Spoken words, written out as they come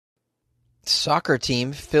Soccer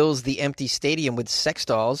team fills the empty stadium with sex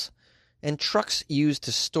dolls, and trucks used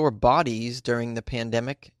to store bodies during the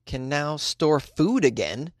pandemic can now store food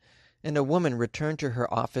again. And a woman returned to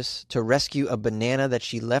her office to rescue a banana that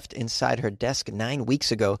she left inside her desk 9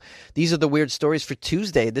 weeks ago. These are the weird stories for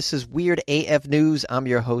Tuesday. This is Weird AF News. I'm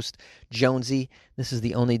your host, Jonesy. This is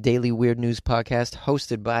the only daily weird news podcast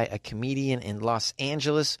hosted by a comedian in Los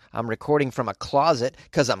Angeles. I'm recording from a closet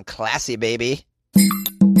because I'm classy, baby.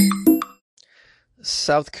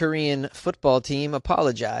 South Korean football team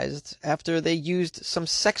apologized after they used some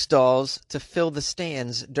sex dolls to fill the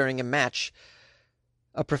stands during a match.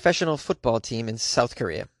 A professional football team in South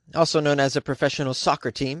Korea, also known as a professional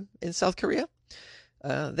soccer team in South Korea,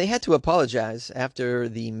 they had to apologize after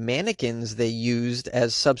the mannequins they used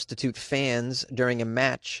as substitute fans during a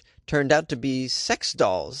match turned out to be sex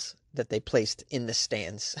dolls that they placed in the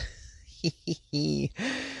stands.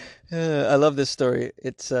 I love this story.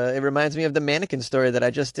 It reminds me of the mannequin story that I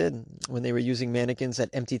just did when they were using mannequins at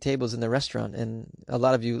empty tables in the restaurant, and a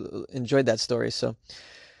lot of you enjoyed that story. So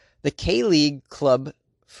the K-League club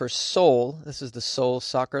for Seoul, this is the Seoul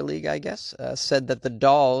Soccer League, I guess, said that the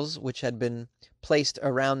dolls, which had been placed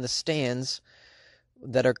around the stands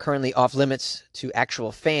that are currently off limits to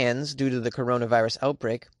actual fans due to the coronavirus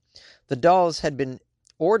outbreak, the dolls had been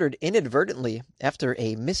ordered inadvertently after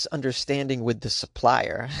a misunderstanding with the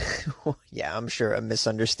supplier. Yeah, I'm sure a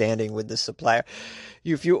misunderstanding with the supplier.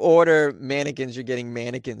 If you order mannequins, you're getting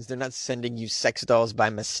mannequins. They're not sending you sex dolls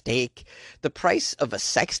by mistake. The price of a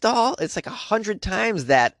sex doll, it's like 100 times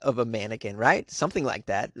that of a mannequin, right? Something like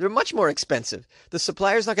that. They're much more expensive. The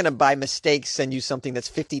supplier's not going to by mistake send you something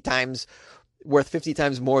that's worth 50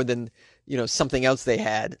 times more than, something else they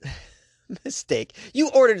had. Mistake. You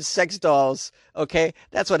ordered sex dolls, okay?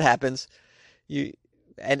 That's what happens.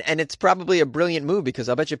 And it's probably a brilliant move because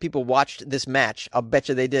I'll bet you people watched this match. I'll bet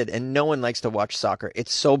you they did. And no one likes to watch soccer.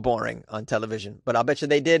 It's so boring on television. But I'll bet you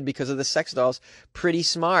they did because of the sex dolls. Pretty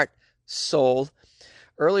smart, Seoul.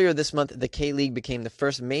 Earlier this month, the K-League became the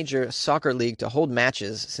first major soccer league to hold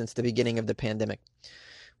matches since the beginning of the pandemic.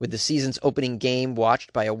 With the season's opening game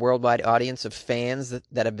watched by a worldwide audience of fans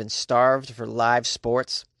that have been starved for live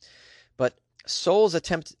sports. But Seoul's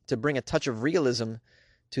attempt to bring a touch of realism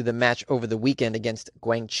to the match over the weekend against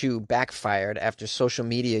Gwangju backfired after social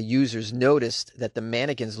media users noticed that the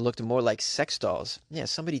mannequins looked more like sex dolls. Yeah,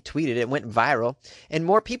 somebody tweeted it, went viral, and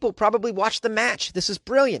more people probably watched the match. This is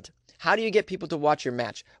brilliant. How do you get people to watch your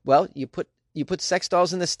match? Well, you put sex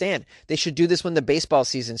dolls in the stand. They should do this when the baseball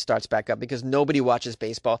season starts back up because nobody watches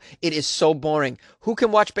baseball. It is so boring. Who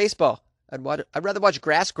can watch baseball? I'd rather watch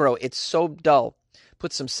grass grow. It's so dull.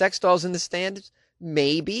 Put some sex dolls in the stand,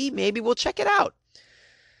 maybe we'll check it out.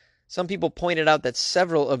 Some people pointed out that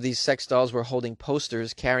several of these sex dolls were holding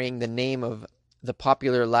posters carrying the name of the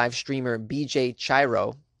popular live streamer BJ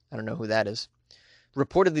Chiro. I don't know who that is.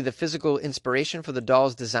 Reportedly the physical inspiration for the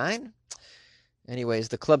doll's design. Anyways,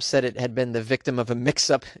 the club said it had been the victim of a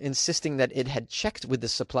mix-up, insisting that it had checked with the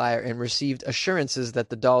supplier and received assurances that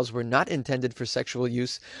the dolls were not intended for sexual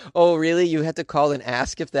use. Oh, really? You had to call and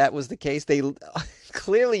ask if that was the case?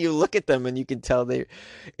 Clearly you look at them and you can tell they're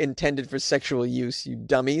intended for sexual use, you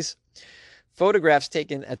dummies. Photographs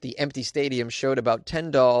taken at the empty stadium showed about 10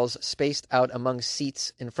 dolls spaced out among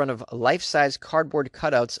seats in front of life-size cardboard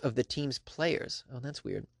cutouts of the team's players. Oh, that's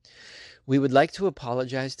weird. We would like to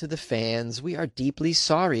apologize to the fans. We are deeply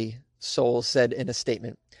sorry, Seoul said in a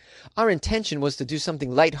statement. Our intention was to do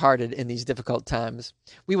something lighthearted in these difficult times.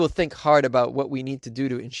 We will think hard about what we need to do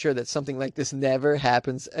to ensure that something like this never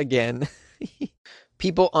happens again.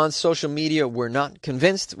 People on social media were not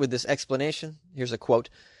convinced with this explanation. Here's a quote.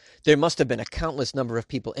 There must have been a countless number of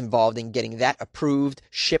people involved in getting that approved,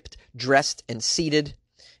 shipped, dressed, and seated.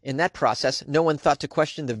 In that process, no one thought to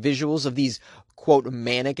question the visuals of these, quote,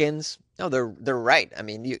 mannequins. No, they're right. I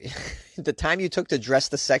mean, the time you took to dress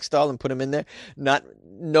the sex doll and put them in there, none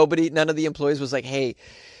of the employees was like, hey,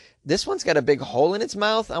 this one's got a big hole in its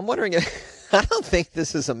mouth. I'm wondering I don't think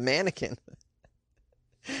this is a mannequin.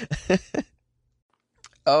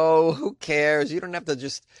 Oh, who cares? You don't have to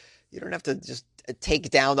just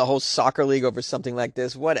take down the whole soccer league over something like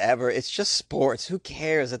this. Whatever. It's just sports. Who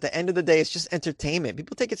cares? At the end of the day, it's just entertainment.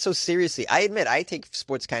 People take it so seriously. I admit I take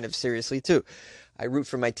sports kind of seriously too. I root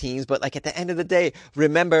for my teams, but at the end of the day,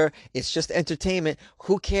 remember, it's just entertainment.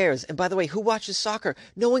 Who cares? And by the way, who watches soccer?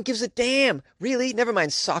 No one gives a damn. Really? Never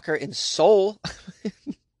mind soccer in Seoul.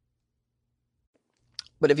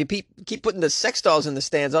 But if you keep putting the sex dolls in the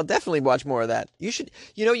stands, I'll definitely watch more of that. You should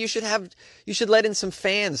let in some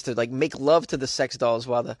fans to make love to the sex dolls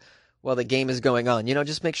while the game is going on.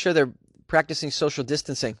 Just make sure they're practicing social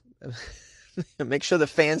distancing. Make sure the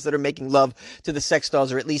fans that are making love to the sex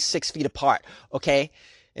dolls are at least 6 feet apart, okay?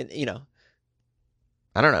 And,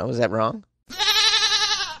 I don't know. Is that wrong?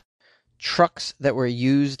 Trucks that were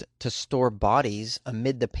used to store bodies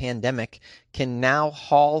amid the pandemic can now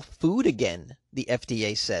haul food again, the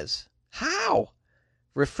FDA says. How?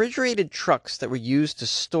 Refrigerated trucks that were used to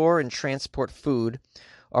store and transport food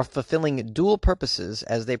are fulfilling dual purposes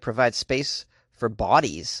as they provide space for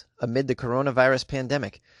bodies amid the coronavirus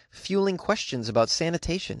pandemic, fueling questions about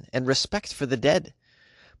sanitation and respect for the dead.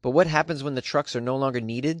 But what happens when the trucks are no longer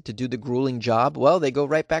needed to do the grueling job? Well, they go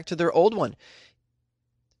right back to their old one,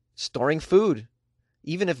 storing food.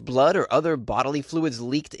 Even if blood or other bodily fluids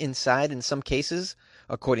leaked inside in some cases,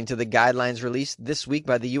 according to the guidelines released this week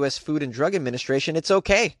by the U.S. Food and Drug Administration, it's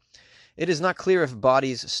okay. It is not clear if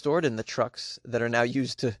bodies stored in the trucks that are now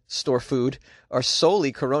used to store food are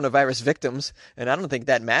solely coronavirus victims, and I don't think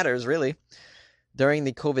that matters, really. During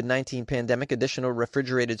the COVID-19 pandemic, additional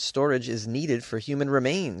refrigerated storage is needed for human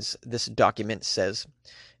remains, this document says,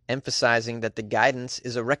 emphasizing that the guidance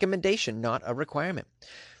is a recommendation, not a requirement.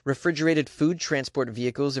 Refrigerated food transport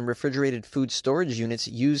vehicles and refrigerated food storage units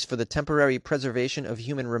used for the temporary preservation of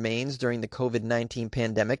human remains during the COVID-19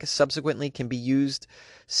 pandemic subsequently can be used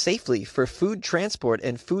safely for food transport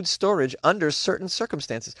and food storage under certain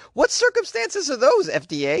circumstances. What circumstances are those,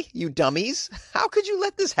 FDA, you dummies? How could you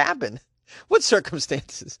let this happen? What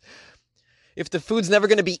circumstances? If the food's never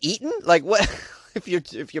going to be eaten? Like what?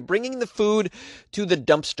 If you're bringing the food to the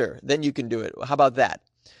dumpster, then you can do it. How about that?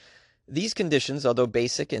 These conditions, although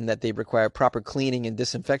basic in that they require proper cleaning and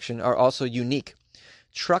disinfection, are also unique.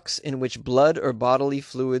 Trucks in which blood or bodily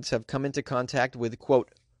fluids have come into contact with,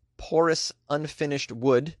 quote, porous, unfinished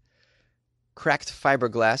wood, cracked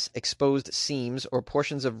fiberglass, exposed seams, or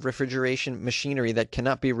portions of refrigeration machinery that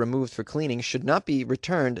cannot be removed for cleaning should not be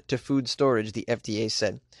returned to food storage, the FDA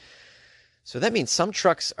said. So that means some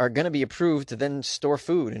trucks are going to be approved to then store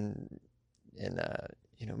food and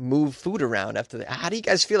move food around after that. How do you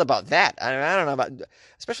guys feel about that? I don't know about,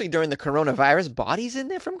 especially during the coronavirus, bodies in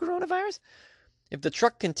there from coronavirus? If the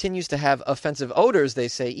truck continues to have offensive odors, they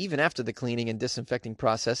say, even after the cleaning and disinfecting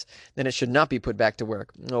process, then it should not be put back to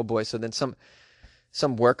work. Oh boy, so then some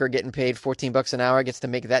worker getting paid $14 an hour gets to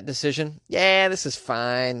make that decision? Yeah, this is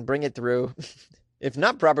fine. Bring it through. If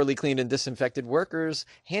not properly cleaned and disinfected, workers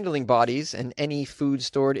handling bodies and any food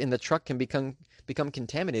stored in the truck can become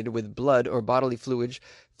contaminated with blood or bodily fluids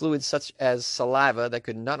such as saliva that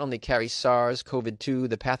could not only carry SARS, COVID-2,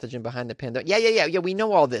 the pathogen behind the pandemic. Yeah, we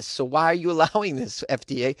know all this. So why are you allowing this,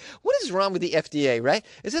 FDA? What is wrong with the FDA, right?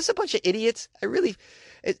 Is this a bunch of idiots?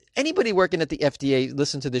 Anybody working at the FDA,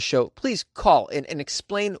 listen to this show, please call and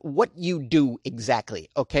explain what you do exactly,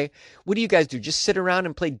 okay? What do you guys do? Just sit around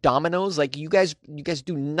and play dominoes? Like you guys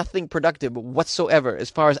do nothing productive whatsoever as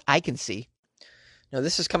far as I can see. Now,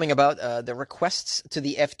 this is coming about the requests to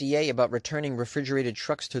the FDA about returning refrigerated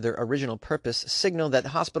trucks to their original purpose signal that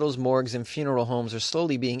hospitals, morgues, and funeral homes are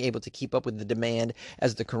slowly being able to keep up with the demand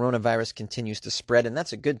as the coronavirus continues to spread, and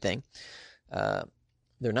that's a good thing.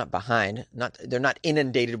 They're not behind. They're not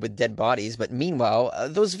inundated with dead bodies, but meanwhile,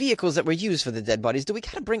 those vehicles that were used for the dead bodies, do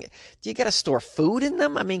you got to store food in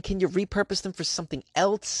them? I mean, can you repurpose them for something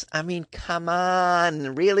else? I mean, come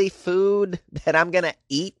on, really? Food that I'm going to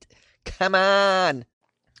eat? Come on.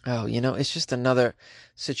 Oh, it's just another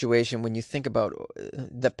situation when you think about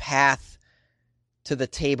the path to the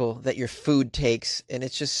table that your food takes, and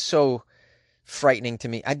it's just so frightening to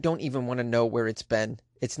me. I don't even want to know where it's been.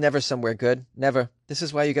 It's never somewhere good. Never. This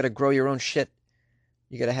is why you got to grow your own shit.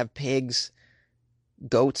 You got to have pigs,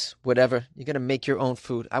 goats, whatever. You got to make your own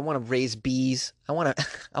food. I want to raise bees. I want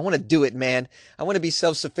to do it, man. I want to be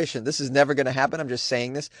self-sufficient. This is never going to happen. I'm just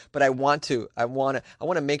saying this, but I want to. I want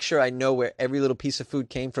to make sure I know where every little piece of food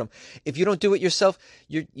came from. If you don't do it yourself,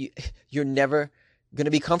 you're never going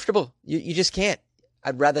to be comfortable. You just can't.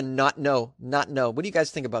 I'd rather not know. What do you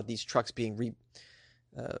guys think about these trucks being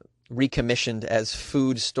recommissioned as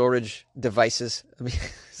food storage devices? I mean,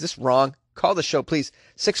 is this wrong? Call the show, please.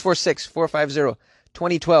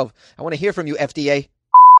 646-450-2012. I want to hear from you, FDA.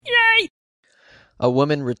 Yay! A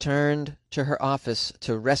woman returned to her office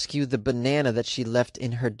to rescue the banana that she left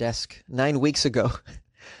in her desk 9 weeks ago.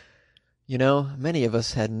 Many of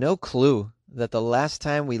us had no clue that the last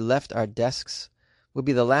time we left our desks would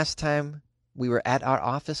be the last time we were at our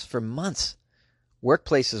office for months.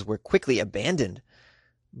 Workplaces were quickly abandoned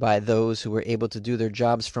by those who were able to do their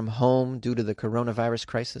jobs from home due to the coronavirus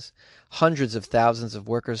crisis. Hundreds of thousands of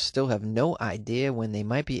workers still have no idea when they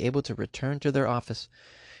might be able to return to their office.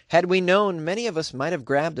 Had we known, many of us might have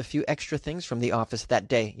grabbed a few extra things from the office that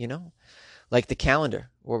day, like the calendar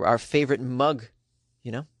or our favorite mug,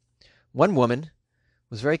 One woman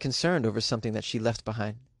was very concerned over something that she left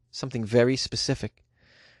behind, something very specific.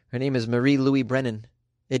 Her name is Marie Louise Brennan.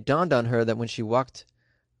 It dawned on her that when she walked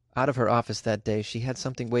out of her office that day, she had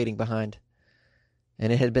something waiting behind.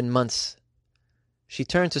 And it had been months. She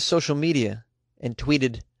turned to social media and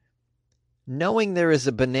tweeted, "Knowing there is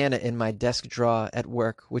a banana in my desk drawer at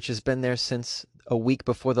work, which has been there since a week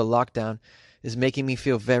before the lockdown, is making me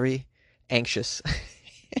feel very anxious."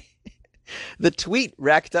 The tweet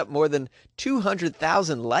racked up more than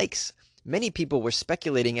 200,000 likes. Many people were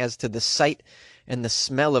speculating as to the sight and the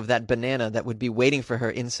smell of that banana that would be waiting for her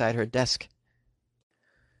inside her desk.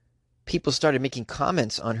 People started making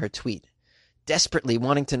comments on her tweet, desperately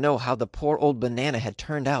wanting to know how the poor old banana had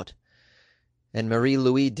turned out. And Marie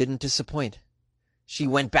Louise didn't disappoint. She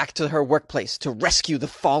went back to her workplace to rescue the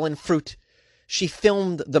fallen fruit. She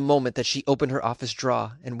filmed the moment that she opened her office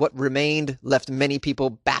drawer, and what remained left many people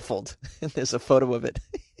baffled. There's a photo of it.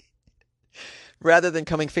 Rather than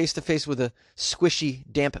coming face to face with a squishy,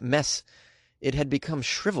 damp mess, it had become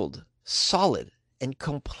shriveled, solid, and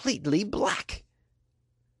completely black.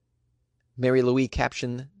 Marie Louise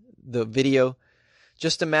captioned the video,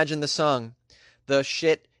 "Just imagine the song, 'The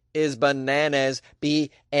shit is bananas,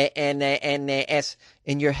 bananas,'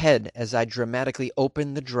 in your head as I dramatically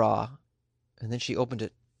opened the drawer." And then she opened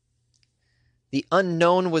it. The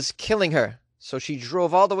unknown was killing her, so she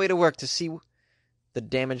drove all the way to work to see the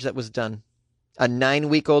damage that was done. A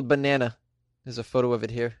 9-week-old banana. There's a photo of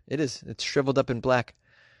it here. It's shriveled up in black.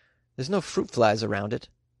 There's no fruit flies around it.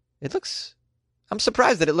 I'm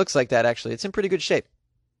surprised that it looks like that, actually. It's in pretty good shape.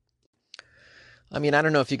 I mean, I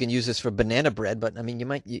don't know if you can use this for banana bread, but I mean,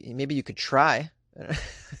 maybe you could try.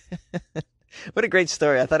 What a great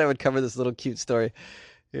story. I thought I would cover this little cute story.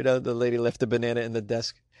 The lady left a banana in the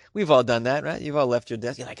desk. We've all done that, right? You've all left your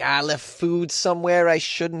desk. You're like, I left food somewhere I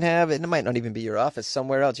shouldn't have. And it might not even be your office,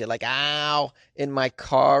 somewhere else. You're like, ow, in my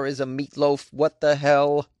car is a meatloaf. What the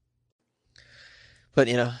hell? But,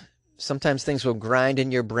 sometimes things will grind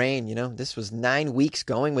in your brain. This was 9 weeks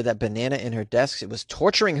going with that banana in her desk. It was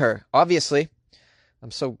torturing her, obviously.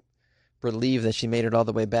 I'm so relieved that she made it all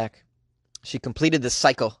the way back. She completed the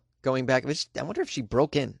cycle. Going back, I wonder if she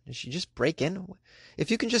broke in. Did she just break in?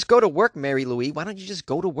 If you can just go to work, Marie Louise, why don't you just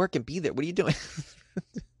go to work and be there? What are you doing?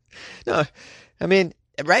 No, I mean,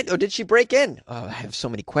 right? Or did she break in? Oh, I have so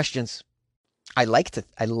many questions. I like to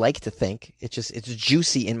think it's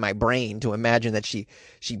juicy in my brain to imagine that she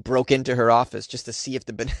broke into her office just to see if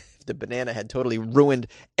the banana had totally ruined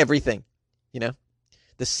everything. The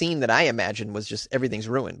scene that I imagined was just everything's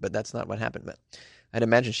ruined, but that's not what happened. But I'd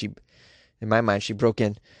imagine in my mind, she broke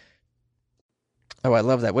in. Oh, I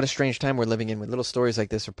love that. What a strange time we're living in when little stories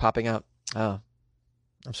like this are popping out. Oh,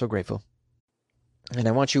 I'm so grateful. And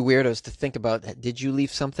I want you weirdos to think about, did you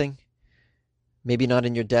leave something? Maybe not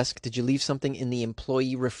in your desk. Did you leave something in the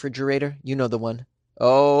employee refrigerator? You know the one.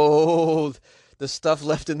 Oh, the stuff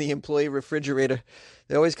left in the employee refrigerator.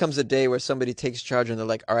 There always comes a day where somebody takes charge and they're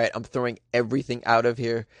like, all right, I'm throwing everything out of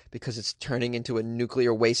here because it's turning into a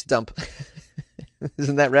nuclear waste dump.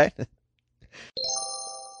 Isn't that right?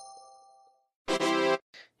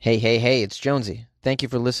 Hey, it's Jonesy. Thank you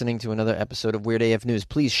for listening to another episode of Weird AF News.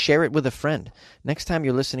 Please share it with a friend. Next time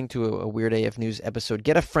you're listening to a Weird AF News episode,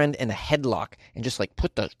 get a friend in a headlock and just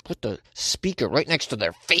put the speaker right next to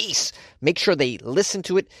their face. Make sure they listen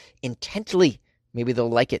to it intently. Maybe they'll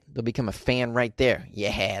like it. They'll become a fan right there.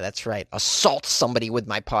 Yeah, that's right. Assault somebody with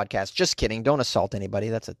my podcast. Just kidding. Don't assault anybody.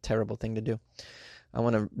 That's a terrible thing to do. I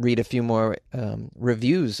want to read a few more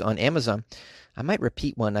reviews on Amazon. I might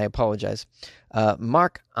repeat one. I apologize.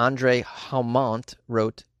 Marc-Andre Haumont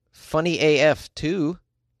wrote, "Funny AF too.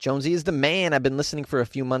 Jonesy is the man. I've been listening for a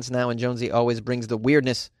few months now, and Jonesy always brings the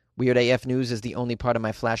weirdness. Weird AF News is the only part of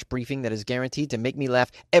my flash briefing that is guaranteed to make me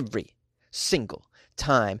laugh every single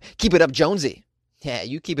time. Keep it up, Jonesy." Yeah,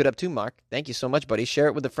 you keep it up too, Mark. Thank you so much, buddy. Share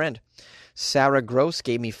it with a friend. Sarah Gross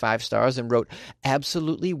gave me 5 stars and wrote,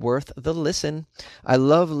 "Absolutely worth the listen. I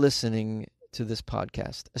love listening to this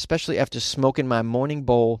podcast, especially after smoking my morning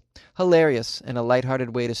bowl. Hilarious and a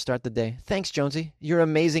lighthearted way to start the day. Thanks, Jonesy. You're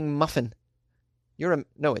amazing muffin."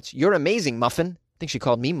 You're amazing muffin. I think she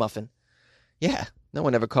called me muffin. Yeah, no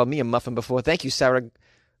one ever called me a muffin before. Thank you, Sarah.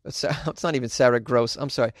 It's not even Sarah Gross. I'm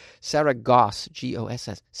sorry. Sarah Goss,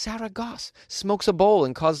 Goss. Sarah Goss smokes a bowl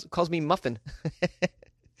and calls me muffin.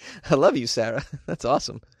 I love you, Sarah. That's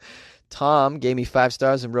awesome. Tom gave me 5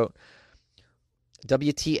 stars and wrote,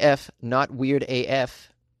 "WTF, not weird AF.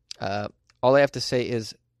 All I have to say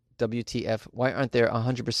is WTF. Why aren't there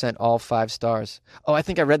 100% all 5 stars? Oh, I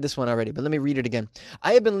think I read this one already, but let me read it again.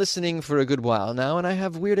 "I have been listening for a good while now, and I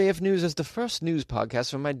have Weird AF News as the first news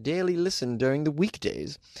podcast for my daily listen during the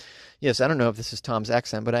weekdays. Yes, I don't know if this is Tom's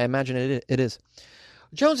accent, but I imagine it is.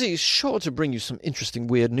 Jonesy is sure to bring you some interesting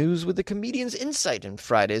weird news with the comedian's insight, and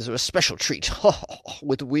Fridays are a special treat.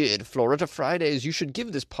 With weird Florida Fridays, you should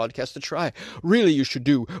give this podcast a try. Really, you should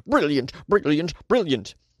do. Brilliant, brilliant,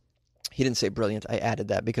 brilliant. He didn't say brilliant. I added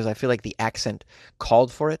that because I feel like the accent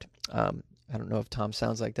called for it. I don't know if Tom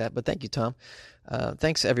sounds like that, but thank you, Tom.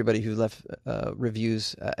 Thanks to everybody who left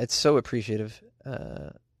reviews. It's so appreciative.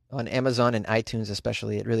 On Amazon and iTunes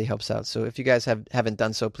especially, it really helps out. So if you guys haven't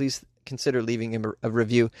done so, please consider leaving a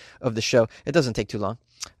review of the show. It doesn't take too long.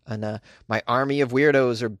 And my army of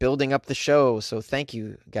weirdos are building up the show. So thank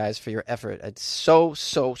you guys for your effort. It's so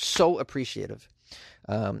appreciative.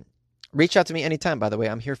 Reach out to me anytime, by the way.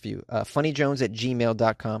 I'm here for you.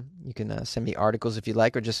 funnyjones@gmail.com. You can send me articles if you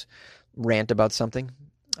like, or just rant about something.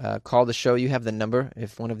 Call the show. You have the number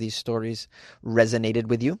if one of these stories resonated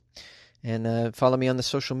with you. And follow me on the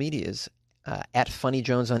social medias, at Funny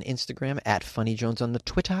Jones on Instagram, at Funny Jones on the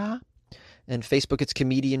Twitter, and Facebook it's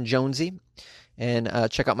Comedian Jonesy. And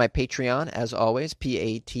check out my Patreon, as always,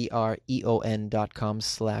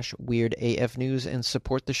 patreon.com/weirdafnews, and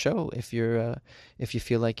support the show if you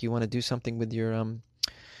feel like you want to do something with your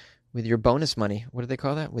bonus money. What do they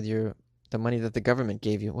call that? With the money that the government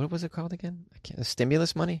gave you. What was it called again?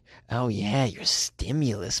 Stimulus money? Oh, yeah, your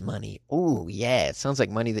stimulus money. Oh, yeah, it sounds like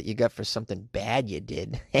money that you got for something bad you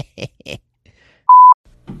did.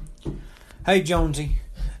 Hey, Jonesy.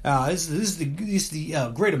 This is the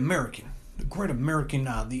Great American. The Great American,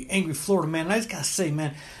 the Angry Florida Man. And I just got to say,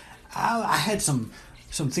 man, I had some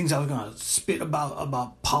things I was going to spit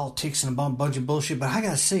about politics and about a bunch of bullshit, but I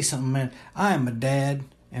got to say something, man. I am a dad.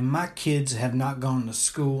 And my kids have not gone to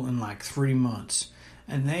school in like 3 months.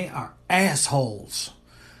 And they are assholes.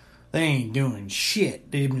 They ain't doing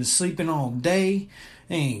shit. They've been sleeping all day.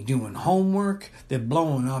 They ain't doing homework. They're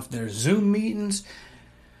blowing off their Zoom meetings.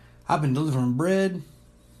 I've been delivering bread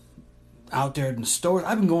out there in the stores.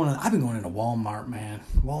 I've been going into Walmart, man.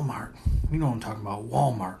 Walmart. You know what I'm talking about.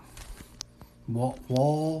 Walmart.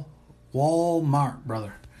 Walmart,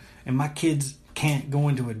 brother. And my kids can't go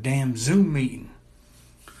into a damn Zoom meeting.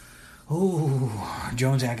 Ooh,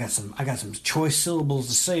 Jonesy, I got some choice syllables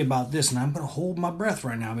to say about this, and I'm going to hold my breath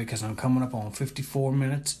right now because I'm coming up on 54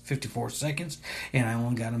 minutes, 54 seconds, and I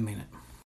only got a minute.